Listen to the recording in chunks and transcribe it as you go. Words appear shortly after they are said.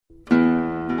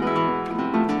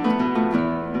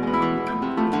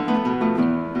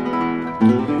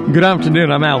Good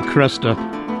afternoon, I'm Al Cresta.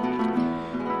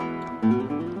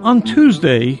 On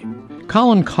Tuesday,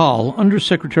 Colin Kahl,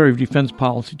 Undersecretary of Defense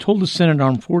Policy, told the Senate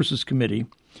Armed Services Committee,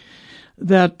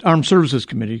 that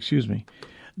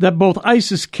both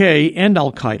ISIS-K and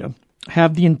Al-Qaeda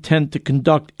have the intent to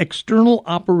conduct external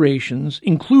operations,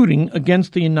 including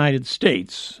against the United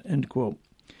States, end quote.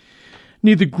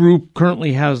 Neither group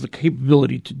currently has the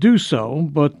capability to do so,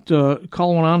 but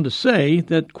Kahl went on to say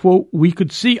that, quote, we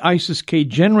could see ISIS-K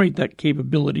generate that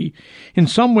capability in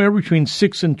somewhere between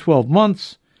 6 and 12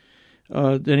 months.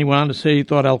 Then he went on to say he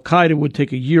thought Al-Qaeda would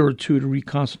take a year or two to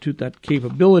reconstitute that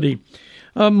capability.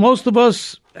 Most of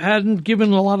us hadn't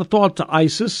given a lot of thought to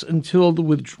ISIS until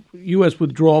the U.S.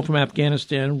 withdrawal from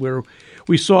Afghanistan, where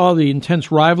we saw the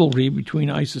intense rivalry between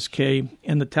ISIS-K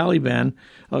and the Taliban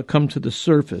come to the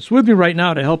surface. With me right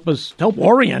now to help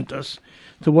orient us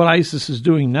to what ISIS is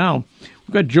doing now,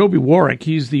 we've got Joby Warrick.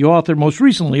 He's the author, most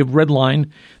recently, of Red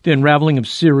Line, The Unraveling of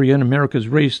Syria and America's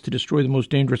Race to Destroy the Most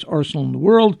Dangerous Arsenal in the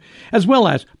World, as well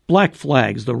as Black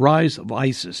Flags, The Rise of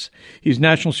ISIS. He's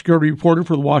national security reporter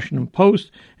for the Washington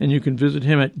Post, and you can visit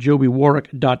him at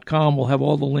jobywarrick.com. We'll have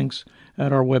all the links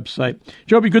at our website.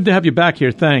 Joby, good to have you back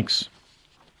here. Thanks.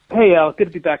 Hey, Al, good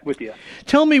to be back with you.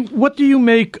 Tell me, what do you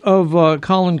make of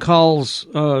Colin Kahl's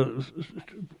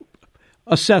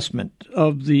assessment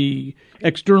of the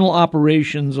external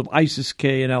operations of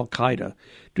ISIS-K and Al-Qaeda?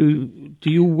 Do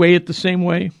you weigh it the same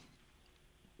way?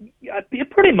 Yeah,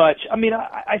 pretty much. I mean,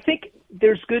 I think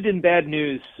there's good and bad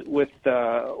news with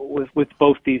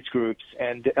both these groups,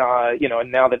 and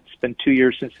and now that it's been 2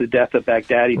 years since the death of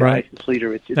Baghdadi, the ISIS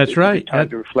leader, it's right. Time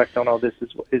to reflect on all this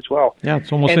as well. Yeah,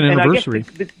 it's almost an anniversary.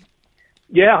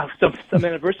 Some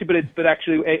anniversary, but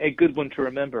actually a good one to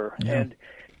remember. Yeah.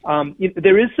 And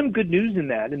there is some good news in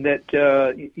that, in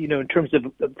terms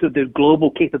of the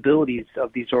global capabilities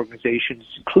of these organizations,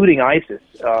 including ISIS,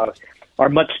 are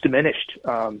much diminished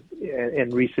in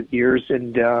recent years,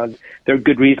 and there are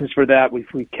good reasons for that.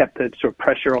 We've kept the sort of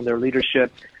pressure on their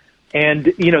leadership, and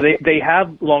they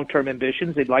have long-term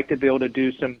ambitions. They'd like to be able to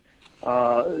do some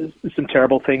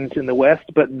terrible things in the West,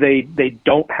 but they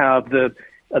don't have the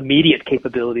immediate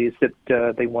capabilities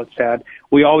that they once had.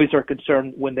 We always are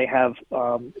concerned when they have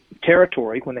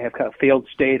territory, when they have kind of failed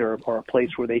state or a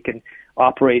place where they can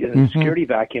operate in a security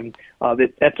vacuum.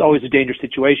 That's always a dangerous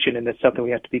situation, and that's something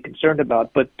we have to be concerned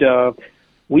about. But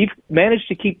we've managed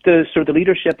to keep the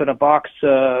leadership in a box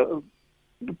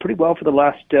pretty well for the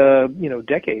last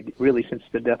decade, really, since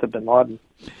the death of bin Laden.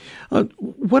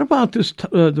 What about this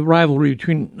the rivalry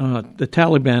between the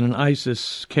Taliban and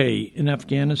ISIS-K in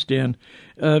Afghanistan?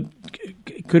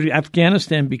 Could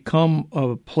Afghanistan become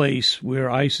a place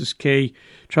where ISIS-K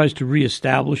tries to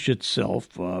reestablish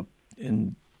itself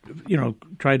and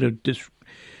try to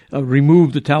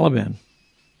remove the Taliban?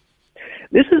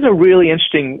 This is a really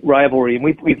interesting rivalry, and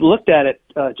we've looked at it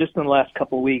just in the last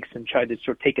couple of weeks and tried to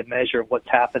sort of take a measure of what's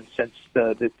happened since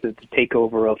the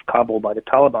takeover of Kabul by the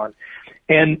Taliban.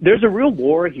 And there's a real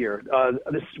war here.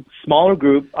 This smaller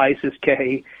group,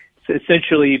 ISIS-K,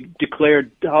 essentially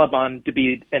declared Taliban to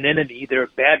be an enemy. They're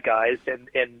bad guys, and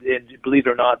believe it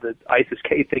or not, the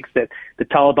ISIS-K thinks that the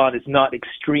Taliban is not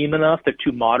extreme enough. They're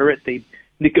too moderate. They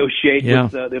negotiate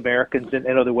with the Americans and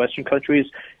other Western countries,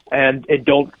 and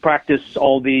don't practice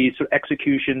all the sort of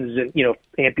executions and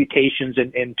amputations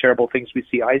and terrible things we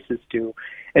see ISIS do.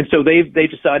 And so they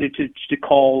decided to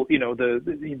call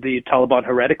the Taliban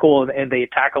heretical, and they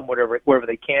attack them wherever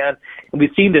they can. And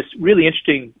we've seen this really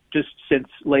interesting, just since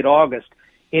late August,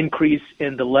 increase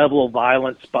in the level of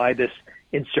violence by this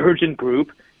insurgent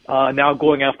group. Now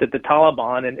going after the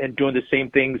Taliban and doing the same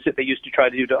things that they used to try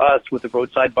to do to us with the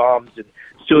roadside bombs and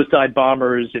suicide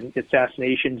bombers and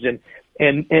assassinations, and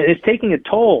it's taking a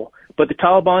toll. But the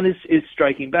Taliban is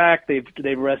striking back. They've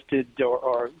arrested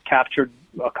or captured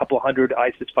a couple hundred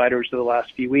ISIS fighters in the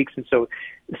last few weeks, and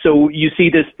so you see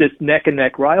this neck and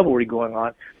neck rivalry going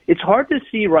on. It's hard to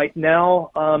see right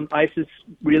now ISIS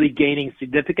really gaining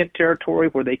significant territory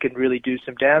where they can really do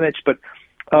some damage, but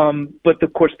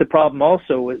of course the problem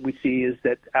also we see is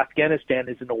that Afghanistan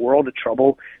is in a world of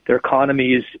trouble. Their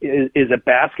economy is a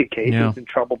basket case. It was in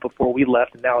trouble before we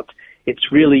left, and now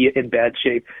it's really in bad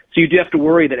shape. So you do have to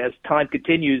worry that as time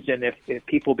continues, and if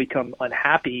people become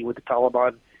unhappy with the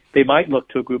Taliban, they might look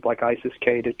to a group like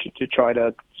ISIS-K to try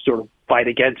to sort of fight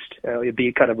against. It'd be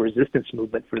a kind of resistance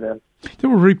movement for them. There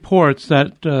were reports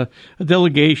that a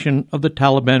delegation of the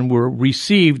Taliban were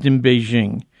received in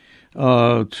Beijing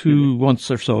 2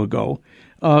 months or so ago.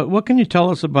 What can you tell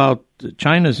us about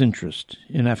China's interest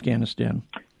in Afghanistan?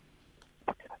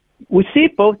 We see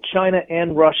both China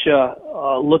and Russia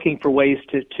looking for ways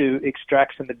to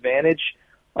extract some advantage.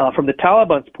 From the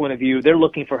Taliban's point of view, they're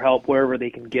looking for help wherever they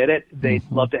can get it. They'd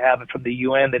love to have it from the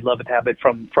UN. They'd love to have it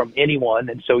from anyone.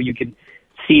 And so you can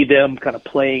see them kind of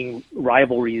playing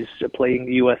rivalries, playing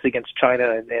the U.S. against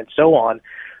China and so on.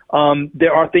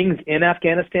 There are things in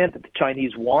Afghanistan that the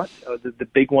Chinese want. The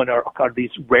big one are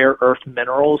these rare earth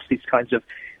minerals, these kinds of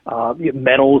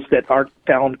metals that aren't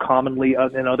found commonly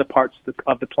in other parts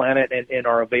of the planet and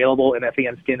are available in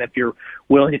Afghanistan if you're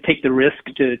willing to take the risk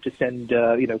to send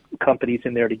companies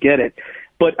in there to get it.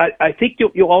 But I think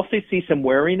you'll also see some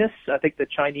wariness. I think the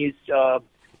Chinese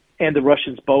and the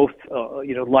Russians both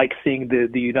like seeing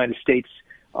the United States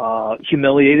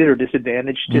humiliated or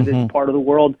disadvantaged in this part of the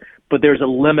world. But there's a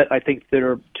limit, I think,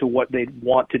 there to what they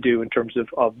want to do in terms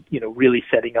of really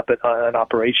setting up an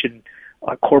operation,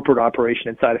 a corporate operation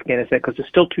inside Afghanistan, because it's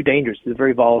still too dangerous. It's a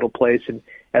very volatile place, and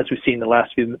as we've seen in the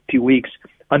last few weeks,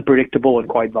 unpredictable and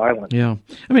quite violent. Yeah.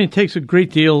 I mean, it takes a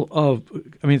great deal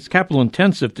it's capital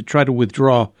intensive to try to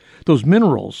withdraw those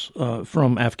minerals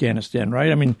from Afghanistan,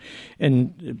 right? I mean,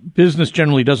 and business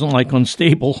generally doesn't like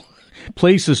unstable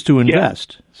places to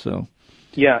invest. Yeah. So,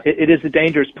 yeah, it is a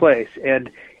dangerous place, and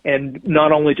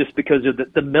not only just because of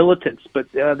the militants,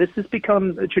 but this has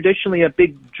become traditionally a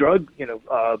big drug,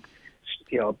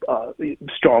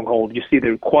 stronghold. You see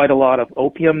there quite a lot of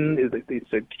opium.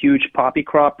 It's a huge poppy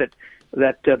crop that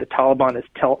the Taliban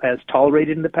has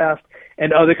tolerated in the past,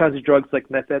 and other kinds of drugs like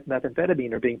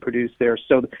methamphetamine are being produced there.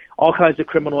 So all kinds of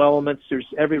criminal elements. There's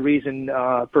every reason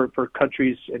for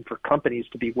countries and for companies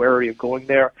to be wary of going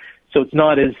there. So it's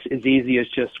not as easy as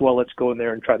just, well, let's go in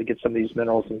there and try to get some of these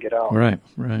minerals and get out. Right.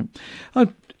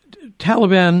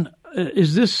 Taliban,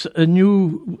 is this a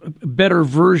new, better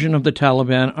version of the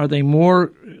Taliban? Are they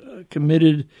more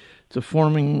committed to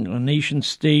forming a nation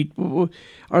state?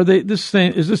 Are they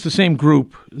is this the same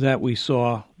group that we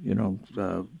saw,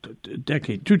 2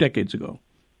 decades ago?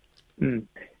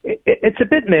 It's a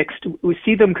bit mixed. We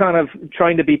see them kind of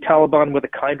trying to be Taliban with a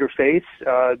kinder face,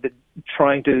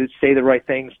 trying to say the right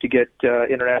things to get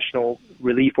international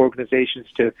relief organizations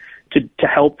to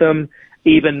help them,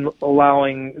 even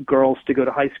allowing girls to go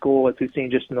to high school, as we've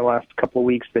seen just in the last couple of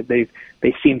weeks, that they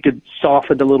seem to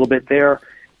soften a little bit there.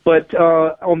 But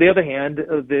on the other hand,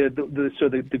 the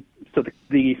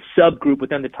subgroup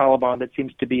within the Taliban that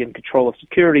seems to be in control of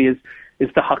security is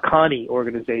the Haqqani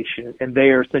organization, and they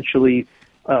are essentially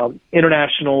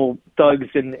international thugs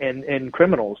and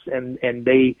criminals, and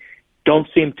they don't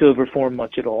seem to have reformed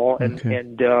much at all, and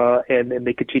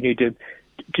they continue to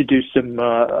do some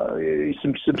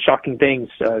shocking things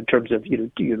in terms of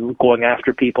going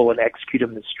after people and execute them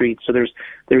in the streets. So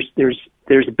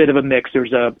there's a bit of a mix.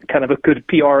 There's a kind of a good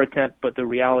PR attempt, but the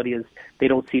reality is they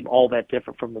don't seem all that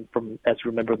different from as we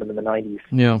remember them in the 90s.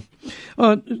 Yeah.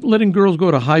 Letting girls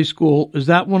go to high school, is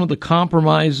that one of the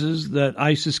compromises that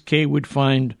ISIS-K would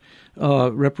find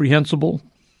reprehensible?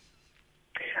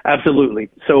 Absolutely.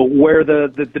 So where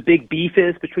the big beef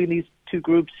is between these two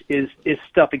groups is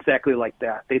stuff exactly like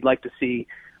that. They'd like to see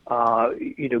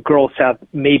girls have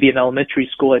maybe an elementary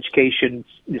school education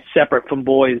separate from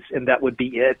boys, and that would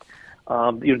be it.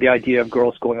 The idea of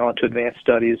girls going on to advanced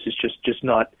studies is just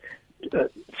not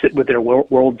sit with their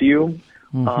worldview.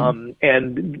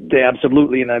 And they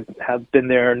absolutely, and I have been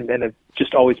there and have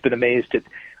just always been amazed at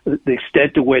the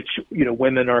extent to which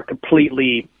women are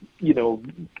completely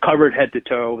covered head to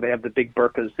toe. They have the big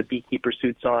burqas, the beekeeper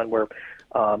suits on, where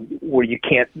you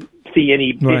can't see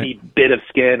any bit of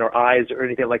skin or eyes or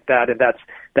anything like that, and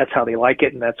that's how they like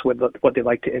it, and that's what they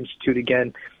like to institute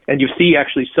again. And you see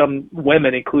actually some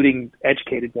women, including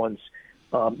educated ones,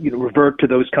 revert to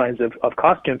those kinds of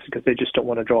costumes because they just don't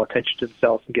want to draw attention to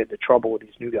themselves and get into trouble with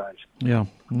these new guys. Yeah.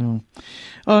 No.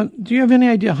 Do you have any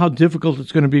idea how difficult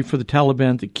it's going to be for the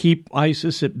Taliban to keep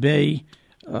ISIS at bay,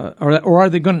 or are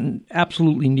they going to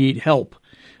absolutely need help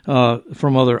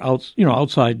from other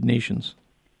outside nations?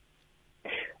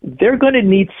 They're going to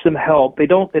need some help. They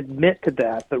don't admit to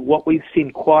that, but what we've seen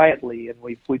quietly, and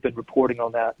we've been reporting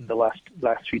on that in the last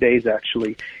few days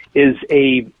actually, is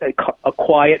a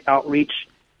quiet outreach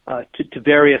to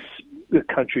various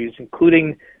countries,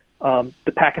 including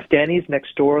the Pakistanis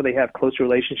next door. They have close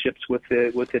relationships with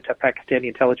the Pakistani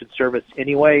intelligence service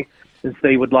anyway, since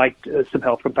they would like some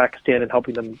help from Pakistan in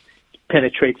helping them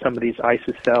penetrate some of these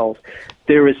ISIS cells.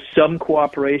 There is some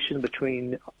cooperation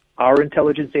between our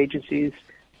intelligence agencies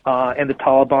and the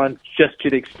Taliban, just to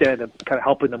the extent of kind of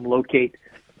helping them locate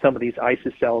some of these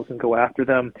ISIS cells and go after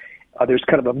them. There's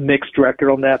kind of a mixed record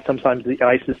on that. Sometimes the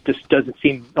ISIS just doesn't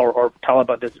seem, or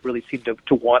Taliban doesn't really seem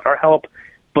to want our help.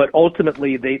 But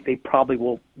ultimately, they probably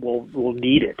will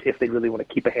need it if they really want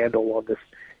to keep a handle on this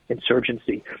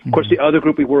insurgency. Of course, the other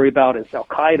group we worry about is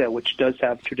Al-Qaeda, which does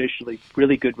have traditionally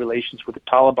really good relations with the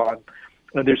Taliban.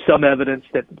 There's some evidence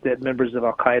that members of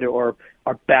Al-Qaeda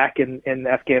are back in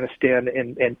Afghanistan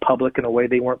in public in a way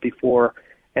they weren't before.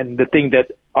 And the thing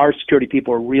that our security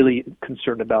people are really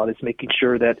concerned about is making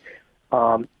sure that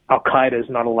Al-Qaeda is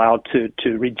not allowed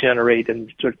to regenerate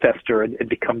and sort of fester and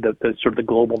become the sort of the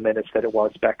global menace that it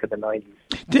was back in the 90s.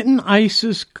 Didn't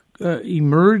ISIS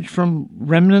emerge from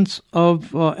remnants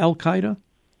of Al-Qaeda?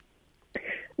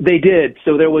 They did.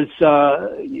 So there was,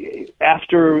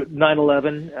 after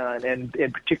 9/11,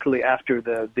 and particularly after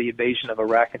the invasion of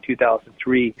Iraq in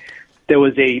 2003, there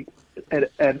was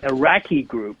an Iraqi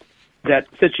group that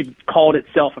essentially called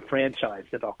itself a franchise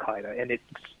of Al-Qaeda, and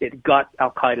it got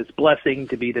Al-Qaeda's blessing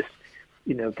to be this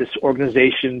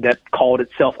organization that called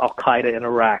itself Al-Qaeda in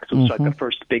Iraq. So it's like the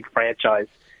first big franchise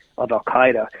of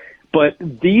Al-Qaeda. But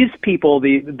these people,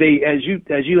 they as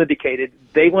you indicated,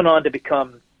 they went on to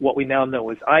become what we now know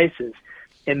as ISIS,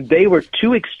 and they were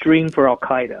too extreme for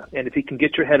Al-Qaeda. And if you can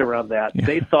get your head around that,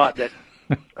 they thought that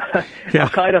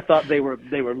Al-Qaeda thought they were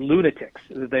lunatics.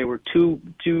 They were too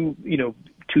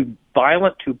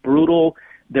violent, too brutal.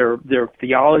 Their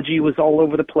theology was all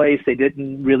over the place. They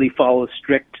didn't really follow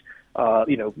strict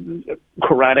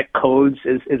Quranic codes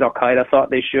as Al-Qaeda thought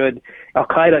they should.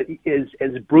 Al-Qaeda is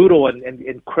as brutal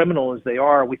and criminal as they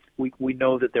are. We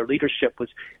know that their leadership was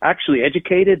actually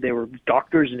educated. They were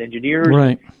doctors and engineers,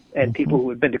 right, and people who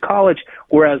had been to college,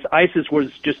 whereas ISIS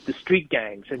was just the street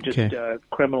gangs and just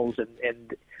criminals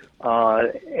and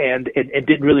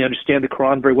didn't really understand the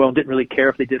Quran very well and didn't really care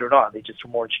if they did or not. They just were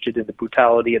more interested in the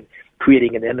brutality and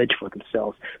creating an image for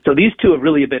themselves. So these two have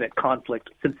really been at conflict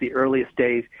since the earliest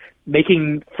days,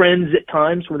 making friends at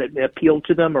times when it appealed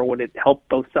to them or when it helped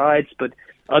both sides, but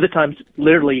other times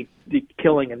literally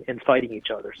killing and fighting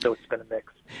each other. So it's been a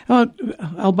mix.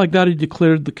 Al-Baghdadi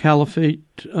declared the caliphate.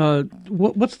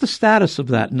 What's the status of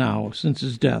that now since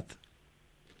his death?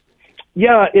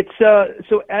 Yeah, it's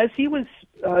so as he was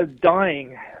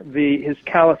dying, his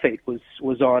caliphate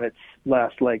was on its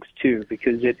last legs too,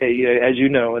 because it, as you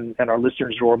know, and our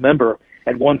listeners will remember,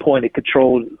 at one point it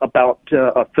controlled about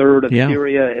a third of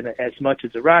Syria and as much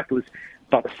as Iraq. It was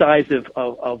about the size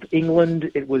of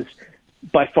England. It was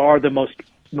by far the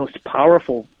most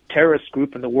powerful terrorist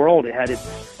group in the world. It had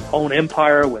its own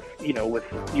empire with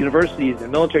universities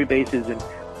and military bases and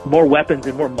more weapons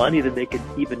and more money than they could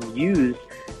even use.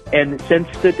 And since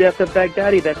the death of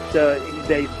Baghdadi,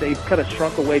 they've kind of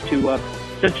shrunk away to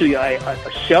essentially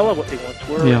a shell of what they once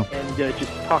were, and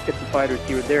just pockets of fighters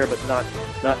here and there, but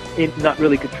not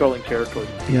really controlling territory.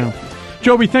 Yeah,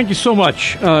 Joby, thank you so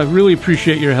much. Really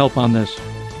appreciate your help on this.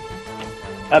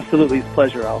 Absolutely, it's a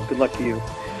pleasure, Al. Good luck to you.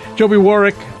 Joby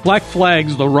Warrick, Black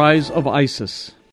Flags: The Rise of ISIS.